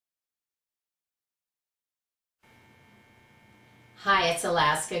Hi, it's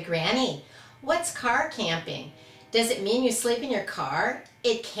Alaska Granny. What's car camping? Does it mean you sleep in your car?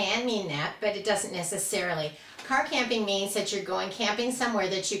 It can mean that, but it doesn't necessarily. Car camping means that you're going camping somewhere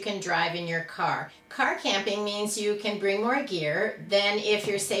that you can drive in your car. Car camping means you can bring more gear than if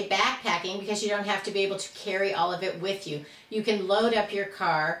you're, say, backpacking, because you don't have to be able to carry all of it with you. You can load up your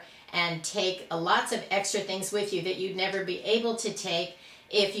car and take lots of extra things with you that you'd never be able to take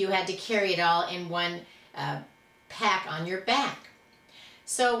if you had to carry it all in one pack on your back.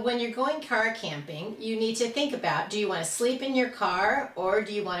 So when you're going car camping, you need to think about, do you want to sleep in your car or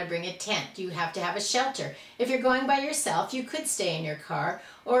do you want to bring a tent? Do you have to have a shelter? If you're going by yourself, you could stay in your car.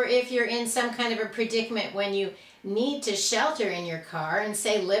 Or if you're in some kind of a predicament when you need to shelter in your car and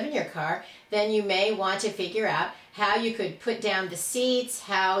say live in your car, then you may want to figure out how you could put down the seats,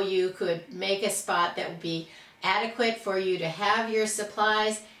 how you could make a spot that would be adequate for you to have your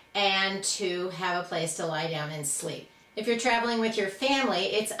supplies and to have a place to lie down and sleep. If you're traveling with your family,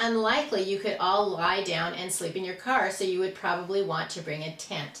 it's unlikely you could all lie down and sleep in your car, so you would probably want to bring a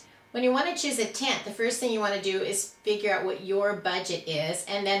tent. When you want to choose a tent, the first thing you want to do is figure out what your budget is,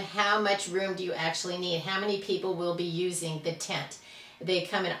 and then how much room do you actually need? How many people will be using the tent? They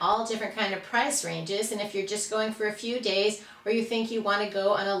come in all different kind of price ranges, and if you're just going for a few days, or you think you want to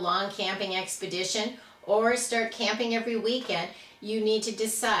go on a long camping expedition, or start camping every weekend, you need to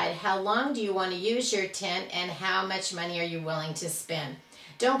decide how long do you want to use your tent and how much money are you willing to spend.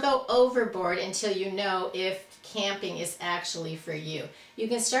 Don't go overboard until you know if camping is actually for you. You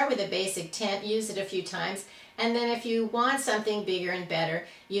can start with a basic tent, use it a few times, and then if you want something bigger and better,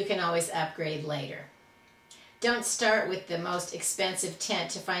 you can always upgrade later. Don't start with the most expensive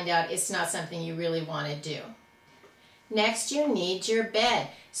tent to find out it's not something you really want to do. Next, you need your bed.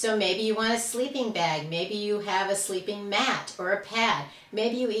 So maybe you want a sleeping bag, maybe you have a sleeping mat or a pad,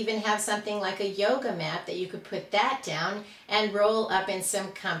 maybe you even have something like a yoga mat that you could put that down and roll up in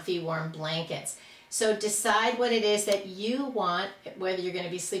some comfy warm blankets. So decide what it is that you want, whether you're going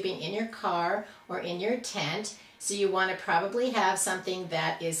to be sleeping in your car or in your tent. So you want to probably have something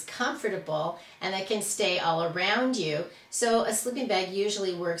that is comfortable and that can stay all around you. So a sleeping bag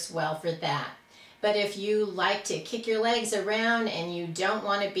usually works well for that. But if you like to kick your legs around and you don't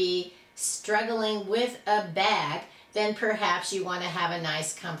want to be struggling with a bag, then perhaps you want to have a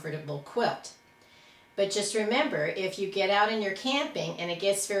nice comfortable quilt. But just remember, if you get out and you're camping and it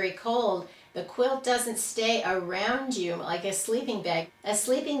gets very cold, the quilt doesn't stay around you like a sleeping bag. A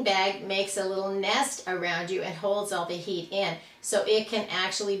sleeping bag makes a little nest around you and holds all the heat in, so it can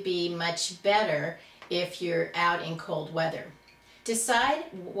actually be much better if you're out in cold weather. Decide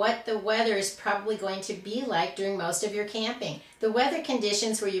what the weather is probably going to be like during most of your camping. The weather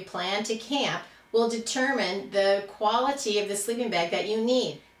conditions where you plan to camp will determine the quality of the sleeping bag that you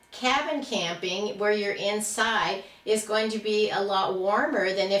need. Cabin camping, where you're inside, is going to be a lot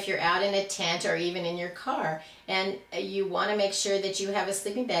warmer than if you're out in a tent or even in your car. And you want to make sure that you have a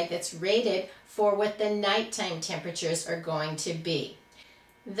sleeping bag that's rated for what the nighttime temperatures are going to be.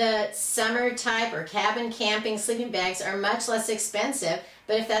 The summer type or cabin camping sleeping bags are much less expensive,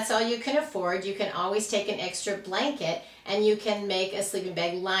 but if that's all you can afford, you can always take an extra blanket and you can make a sleeping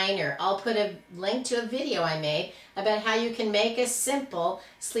bag liner. I'll put a link to a video I made about how you can make a simple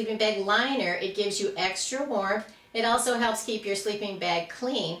sleeping bag liner. It gives you extra warmth. It also helps keep your sleeping bag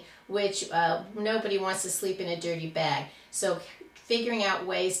clean, which nobody wants to sleep in a dirty bag. So figuring out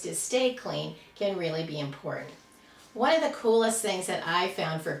ways to stay clean can really be important. One of the coolest things that I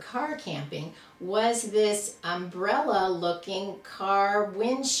found for car camping was this umbrella-looking car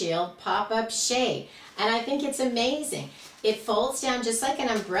windshield pop-up shade. And I think it's amazing. It folds down just like an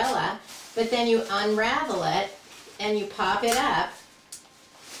umbrella, but then you unravel it and you pop it up.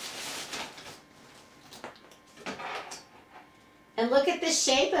 And look at the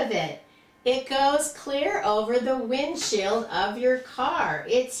shape of it. It goes clear over the windshield of your car.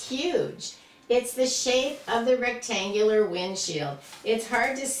 It's huge. It's the shape of the rectangular windshield. It's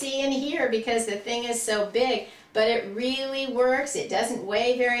hard to see in here because the thing is so big, but it really works. It doesn't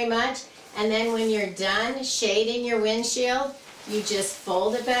weigh very much. And then when you're done shading your windshield, you just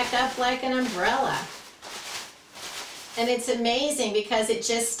fold it back up like an umbrella. And it's amazing because it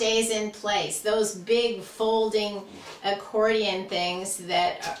just stays in place. Those big folding accordion things,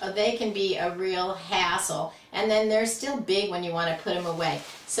 they can be a real hassle. And then they're still big when you want to put them away.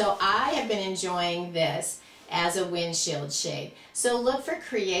 So I have been enjoying this as a windshield shade. So look for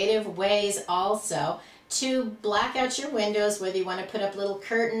creative ways also to black out your windows, whether you want to put up little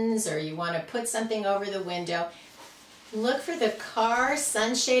curtains or you want to put something over the window. Look for the car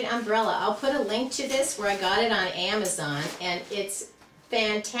sunshade umbrella. I'll put a link to this where I got it on Amazon, and it's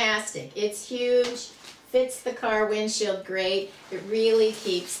fantastic. It's huge, fits the car windshield great. It really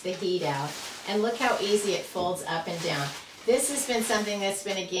keeps the heat out. And look how easy it folds up and down. This has been something that's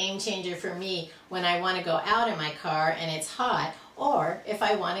been a game changer for me when I want to go out in my car and it's hot, or if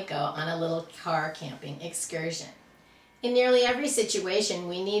I want to go on a little car camping excursion. In nearly every situation,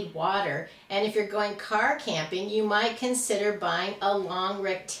 we need water, and if you're going car camping, you might consider buying a long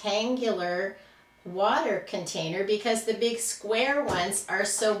rectangular water container because the big square ones are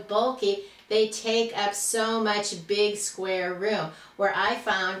so bulky, they take up so much big square room. Where I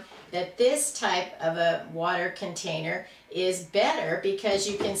found that this type of a water container is better because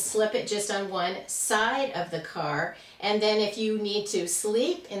you can slip it just on one side of the car, and then if you need to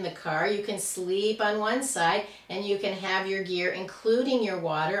sleep in the car, you can sleep on one side and you can have your gear, including your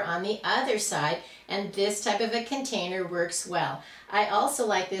water, on the other side, and this type of a container works well. I also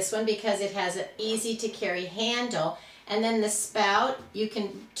like this one because it has an easy to carry handle, and then the spout, you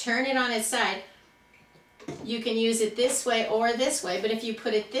can turn it on its side. You can use it this way or this way, but if you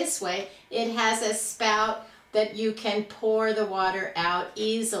put it this way, it has a spout that you can pour the water out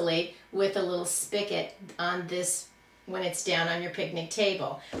easily with a little spigot on this when it's down on your picnic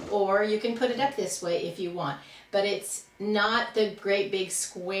table. Or you can put it up this way if you want. But it's not the great big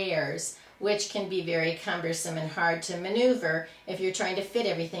squares, which can be very cumbersome and hard to maneuver if you're trying to fit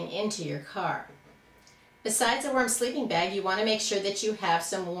everything into your car. Besides a warm sleeping bag, you want to make sure that you have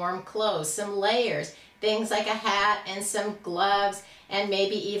some warm clothes, some layers, things like a hat and some gloves and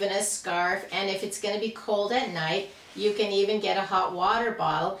maybe even a scarf. And if it's going to be cold at night, you can even get a hot water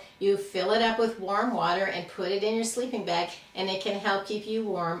bottle. You fill it up with warm water and put it in your sleeping bag, and it can help keep you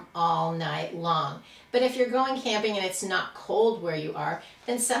warm all night long. But if you're going camping and it's not cold where you are,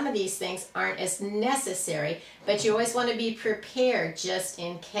 then some of these things aren't as necessary, but you always want to be prepared just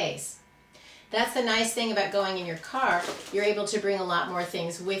in case. That's the nice thing about going in your car. You're able to bring a lot more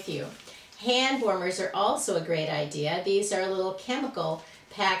things with you. Hand warmers are also a great idea. These are little chemical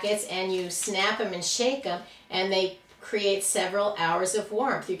packets, and you snap them and shake them, and they create several hours of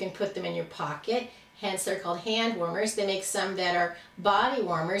warmth. You can put them in your pocket, hence they're called hand warmers. They make some that are body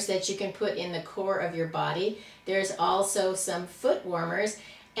warmers that you can put in the core of your body. There's also some foot warmers,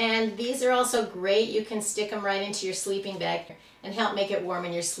 and these are also great. You can stick them right into your sleeping bag and help make it warm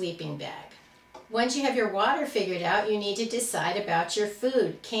in your sleeping bag. Once you have your water figured out, you need to decide about your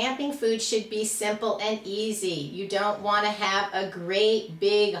food. Camping food should be simple and easy. You don't want to have a great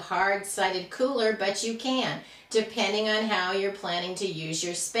big hard-sided cooler, but you can, depending on how you're planning to use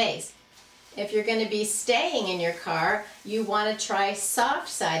your space. If you're going to be staying in your car, you want to try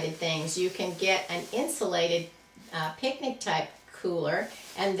soft-sided things. You can get an insulated picnic type cooler,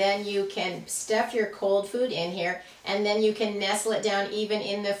 and then you can stuff your cold food in here, and then you can nestle it down even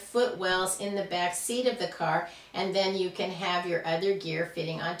in the footwells in the back seat of the car, and then you can have your other gear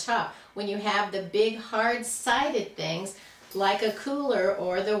fitting on top. When you have the big hard-sided things like a cooler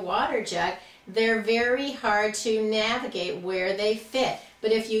or the water jug, they're very hard to navigate where they fit.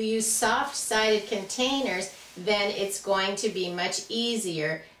 But if you use soft-sided containers, then it's going to be much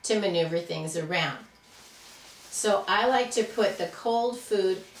easier to maneuver things around. So I like to put the cold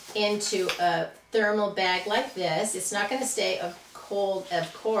food into a thermal bag like this. It's not going to stay cold,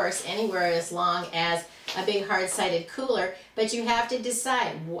 of course, anywhere as long as a big hard-sided cooler, but you have to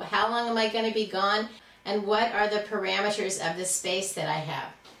decide how long am I going to be gone and what are the parameters of the space that I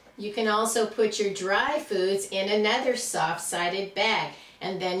have. You can also put your dry foods in another soft-sided bag,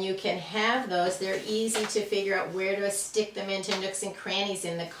 and then you can have those. They're easy to figure out where to stick them into nooks and crannies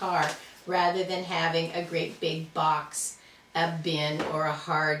in the car, rather than having a great big box, a bin, or a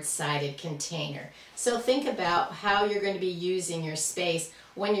hard-sided container. So think about how you're going to be using your space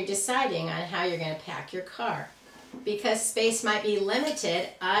when you're deciding on how you're going to pack your car. Because space might be limited,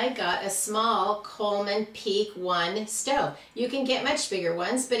 I got a small Coleman Peak 1 stove. You can get much bigger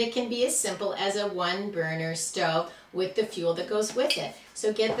ones, but it can be as simple as a one-burner stove with the fuel that goes with it.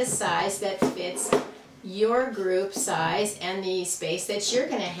 So get the size that fits your group size and the space that you're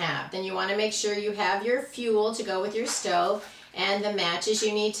going to have. Then you want to make sure you have your fuel to go with your stove and the matches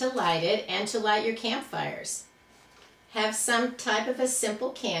you need to light it and to light your campfires. Have some type of a simple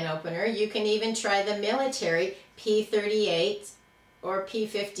can opener. You can even try the military P38 or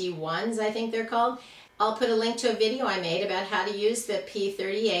P51s, I think they're called. I'll put a link to a video I made about how to use the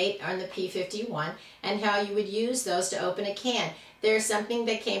P38 and the P51 and how you would use those to open a can. There's something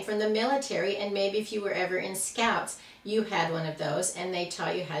that came from the military, and maybe if you were ever in Scouts, you had one of those and they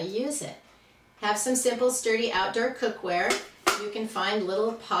taught you how to use it. Have some simple, sturdy outdoor cookware. You can find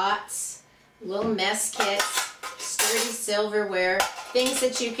little pots, little mess kits, sturdy silverware, things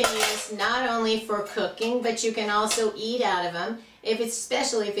that you can use not only for cooking, but you can also eat out of them.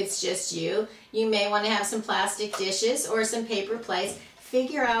 Especially if it's just you, you may want to have some plastic dishes or some paper plates.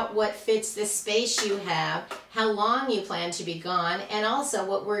 Figure out what fits the space you have, how long you plan to be gone, and also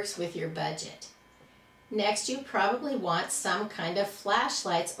what works with your budget. Next, you probably want some kind of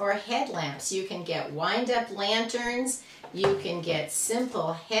flashlights or headlamps. You can get wind-up lanterns, you can get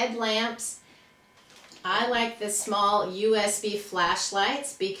simple headlamps. I like the small USB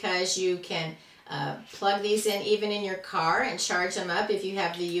flashlights because you can plug these in even in your car and charge them up if you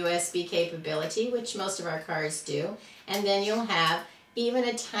have the USB capability, which most of our cars do. And then you'll have even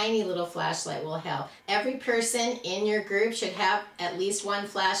a tiny little flashlight will help. Every person in your group should have at least one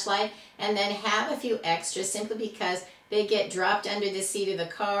flashlight, and then have a few extras simply because they get dropped under the seat of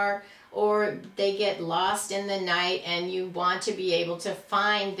the car or they get lost in the night and you want to be able to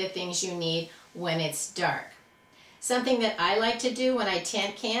find the things you need when it's dark. Something that I like to do when I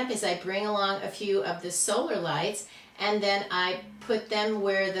tent camp is I bring along a few of the solar lights, and then I put them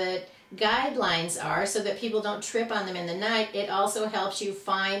where the guidelines are so that people don't trip on them in the night. It also helps you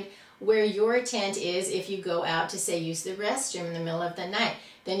find where your tent is if you go out to, say, use the restroom in the middle of the night.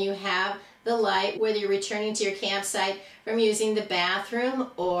 Then you have the light, whether you're returning to your campsite from using the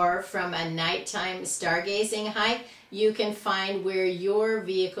bathroom or from a nighttime stargazing hike, you can find where your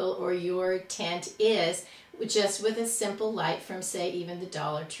vehicle or your tent is just with a simple light from, say, even the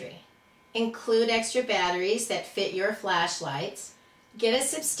Dollar Tree. Include extra batteries that fit your flashlights. Get a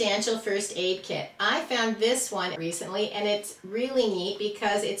substantial first aid kit. I found this one recently, and it's really neat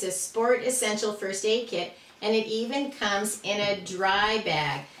because it's a sport essential first aid kit, and it even comes in a dry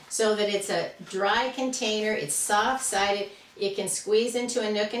bag so that it's a dry container. It's soft-sided. It can squeeze into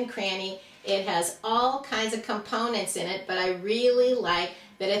a nook and cranny. It has all kinds of components in it, but I really like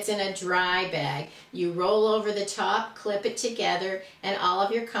that it's in a dry bag. You roll over the top, clip it together, and all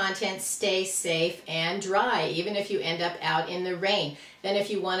of your contents stay safe and dry, even if you end up out in the rain. Then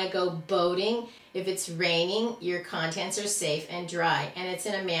if you want to go boating, if it's raining, your contents are safe and dry, and it's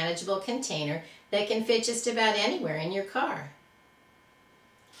in a manageable container that can fit just about anywhere in your car.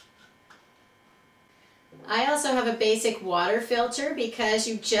 I also have a basic water filter because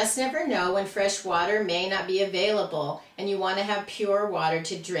you just never know when fresh water may not be available and you want to have pure water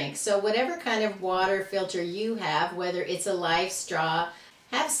to drink. So whatever kind of water filter you have, whether it's a life straw,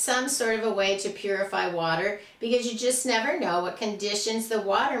 have some sort of a way to purify water because you just never know what conditions the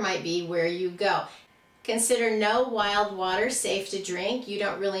water might be where you go. Consider no wild water safe to drink. You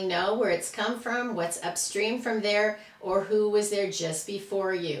don't really know where it's come from, what's upstream from there, or who was there just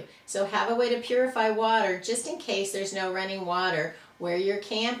before you. So have a way to purify water just in case there's no running water where you're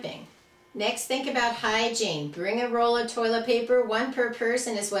camping. Next, think about hygiene. Bring a roll of toilet paper. One per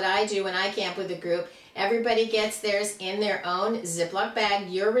person is what I do when I camp with a group. Everybody gets theirs in their own Ziploc bag.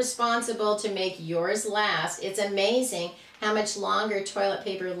 You're responsible to make yours last. It's amazing how much longer toilet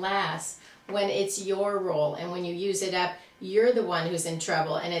paper lasts when it's your roll, and when you use it up, you're the one who's in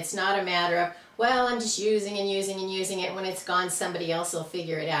trouble, and it's not a matter of, well, I'm just using and using and using it. When it's gone, somebody else will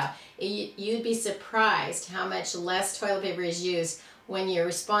figure it out. You'd be surprised how much less toilet paper is used when you're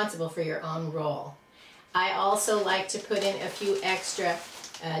responsible for your own roll. I also like to put in a few extra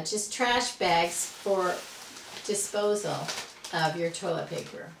just trash bags for disposal of your toilet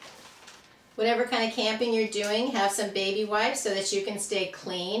paper. Whatever kind of camping you're doing, have some baby wipes so that you can stay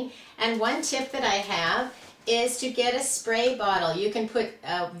clean. And one tip that I have is to get a spray bottle. You can put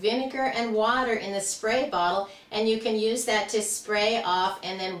vinegar and water in the spray bottle, and you can use that to spray off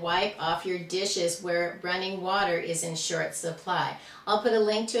and then wipe off your dishes where running water is in short supply. I'll put a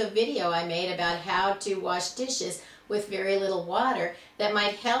link to a video I made about how to wash dishes with very little water that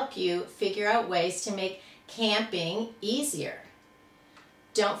might help you figure out ways to make camping easier.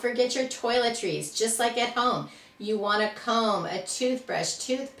 Don't forget your toiletries, just like at home. You want a comb, a toothbrush,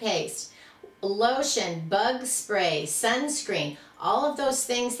 toothpaste, lotion, bug spray, sunscreen, all of those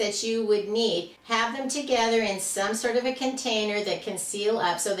things that you would need. Have them together in some sort of a container that can seal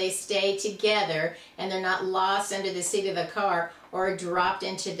up so they stay together and they're not lost under the seat of the car or dropped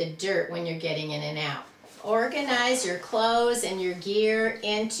into the dirt when you're getting in and out. Organize your clothes and your gear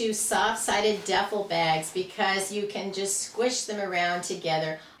into soft-sided duffel bags because you can just squish them around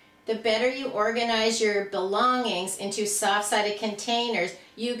together. The better you organize your belongings into soft-sided containers,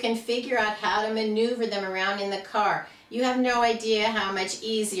 you can figure out how to maneuver them around in the car. You have no idea how much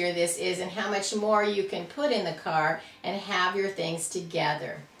easier this is and how much more you can put in the car and have your things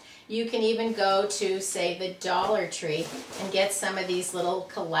together. You can even go to, say, the Dollar Tree and get some of these little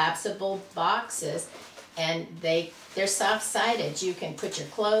collapsible boxes, and they're soft-sided. You can put your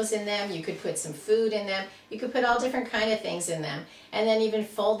clothes in them, you could put some food in them, you could put all different kind of things in them, and then even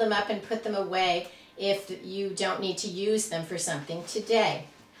fold them up and put them away if you don't need to use them for something today.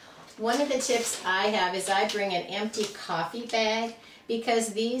 One of the tips I have is I bring an empty coffee bag,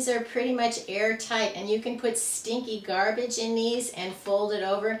 because these are pretty much airtight, and you can put stinky garbage in these and fold it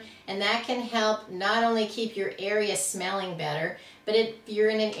over, and that can help not only keep your area smelling better, but if you're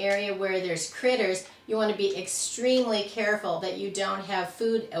in an area where there's critters, you want to be extremely careful that you don't have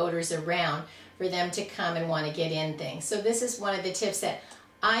food odors around for them to come and want to get in things. So this is one of the tips that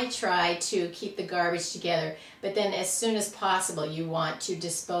I try to keep the garbage together, but then as soon as possible you want to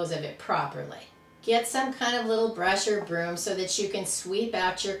dispose of it properly. Get some kind of little brush or broom so that you can sweep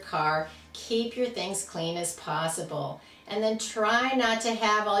out your car, keep your things clean as possible, and then try not to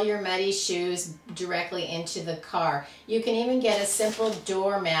have all your muddy shoes directly into the car. You can even get a simple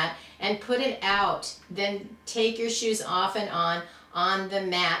doormat and put it out, then take your shoes off and on the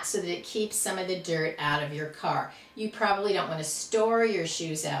mat so that it keeps some of the dirt out of your car. You probably don't want to store your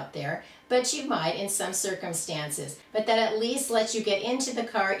shoes out there, but you might in some circumstances. But that at least lets you get into the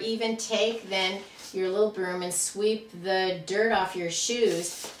car, even take then your little broom and sweep the dirt off your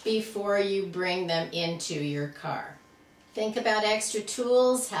shoes before you bring them into your car. Think about extra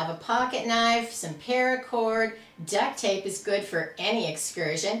tools, have a pocket knife, some paracord, duct tape is good for any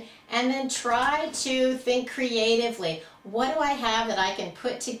excursion, and then try to think creatively. What do I have that I can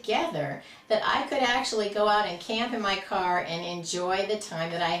put together that I could actually go out and camp in my car and enjoy the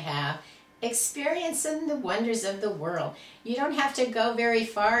time that I have, experiencing the wonders of the world. You don't have to go very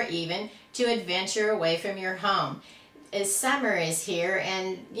far even to adventure away from your home. As summer is here,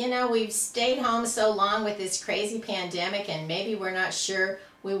 and you know, we've stayed home so long with this crazy pandemic, and maybe we're not sure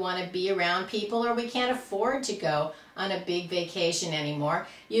we want to be around people, or we can't afford to go on a big vacation anymore.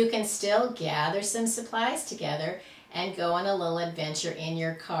 You can still gather some supplies together and go on a little adventure in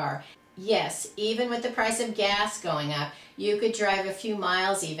your car. Yes, even with the price of gas going up, you could drive a few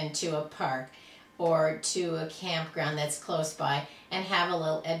miles even to a park or to a campground that's close by and have a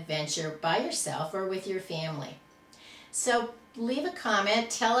little adventure by yourself or with your family. So leave a comment,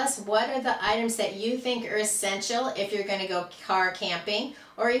 tell us what are the items that you think are essential if you're going to go car camping,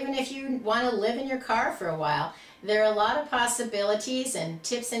 or even if you want to live in your car for a while. There are a lot of possibilities and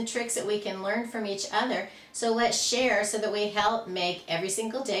tips and tricks that we can learn from each other, so let's share so that we help make every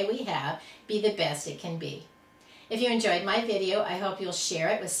single day we have be the best it can be. If you enjoyed my video, I hope you'll share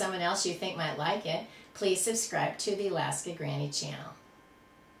it with someone else you think might like it. Please subscribe to the Alaska Granny channel.